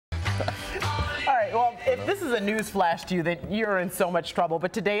right, well, if this is a news flash to you, then you're in so much trouble.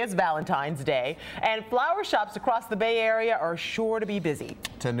 But today is Valentine's Day, and flower shops across the Bay Area are sure to be busy.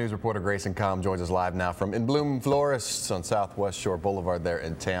 10 News reporter Grayson Comm joins us live now from nBlooms Florists on Southwest Shore Boulevard there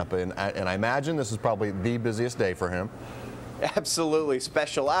in Tampa. And I imagine this is probably the busiest day for him. Absolutely.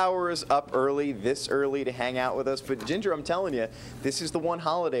 Special hours, up early, this early to hang out with us. But Ginger, I'm telling you, this is the one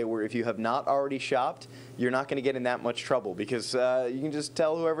holiday where if you have not already shopped, you're not going to get in that much trouble because you can just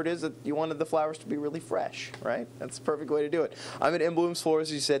tell whoever it is that you wanted the flowers to be really fresh, right? That's the perfect way to do it. I'm at nBlooms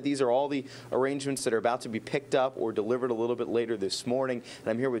Florists. As you said, these are all the arrangements that are about to be picked up or delivered a little bit later this morning.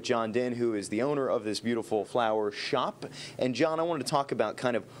 And I'm here with John Din, who is the owner of this beautiful flower shop. And John, I wanted to talk about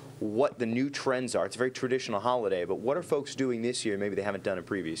kind of what the new trends are. It's a very traditional holiday, but what are folks doing this year maybe they haven't done in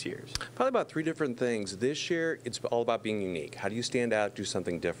previous years? Probably about 3 different things. This year, it's all about being unique. How do you stand out, do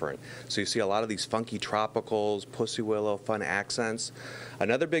something different? So you see a lot of these funky tropicals, pussy willow, fun accents.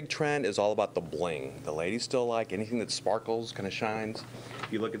 Another big trend is all about the bling. The ladies still like anything that sparkles, kind of shines.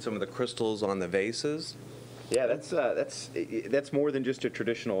 You look at some of the crystals on the vases. Yeah, that's more than just a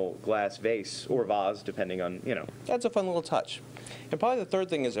traditional glass vase or vase, depending on, you know. That's a fun little touch. And probably the third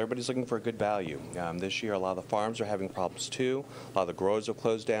thing is everybody's looking for a good value. This year, a lot of the farms are having problems too. A lot of the growers have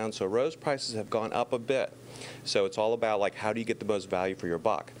closed down, so rose prices have gone up a bit. So it's all about, like, how do you get the most value for your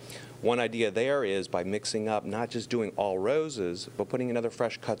buck? One idea there is by mixing up, not just doing all roses, but putting in other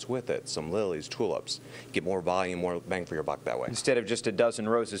fresh cuts with it, some lilies, tulips. Get more volume, more bang for your buck that way. Instead of just a dozen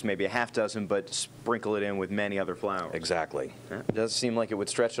roses, maybe a half dozen, but sprinkle it in with many other flowers. Exactly. It does seem like it would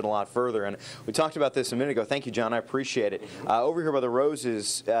stretch it a lot further. And we talked about this a minute ago. Thank you, John. I appreciate it. Over here by the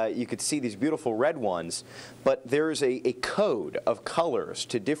roses, you could see these beautiful red ones, but there is a code of colors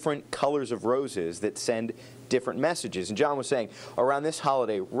to different colors of roses that send different messages. And John was saying around this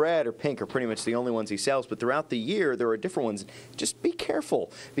holiday, red or pink are pretty much the only ones he sells, but throughout the year there are different ones. Just be careful,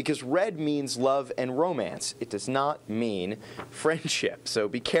 because red means love and romance. It does not mean friendship, so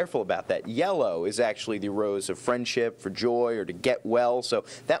be careful about that. Yellow is actually the rose of friendship, for joy, or to get well, so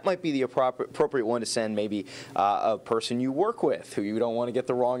that might be the appropriate one to send maybe a person you work with who you don't want to get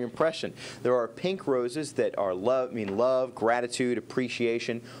the wrong impression. There are pink roses that are love, gratitude,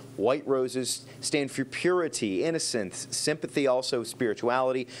 appreciation. White roses stand for purity, innocence, sympathy, also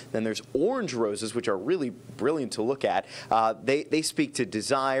spirituality. Then there's orange roses, which are really brilliant to look at. They speak to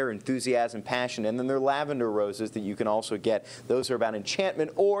desire, enthusiasm, passion. And then there are lavender roses that you can also get. Those are about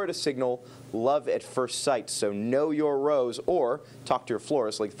enchantment or to signal love at first sight. So know your rose, or talk to your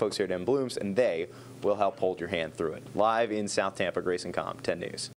florist like the folks here at nBlooms, and they will help hold your hand through it. Live in South Tampa, Grayson Comm, 10 News.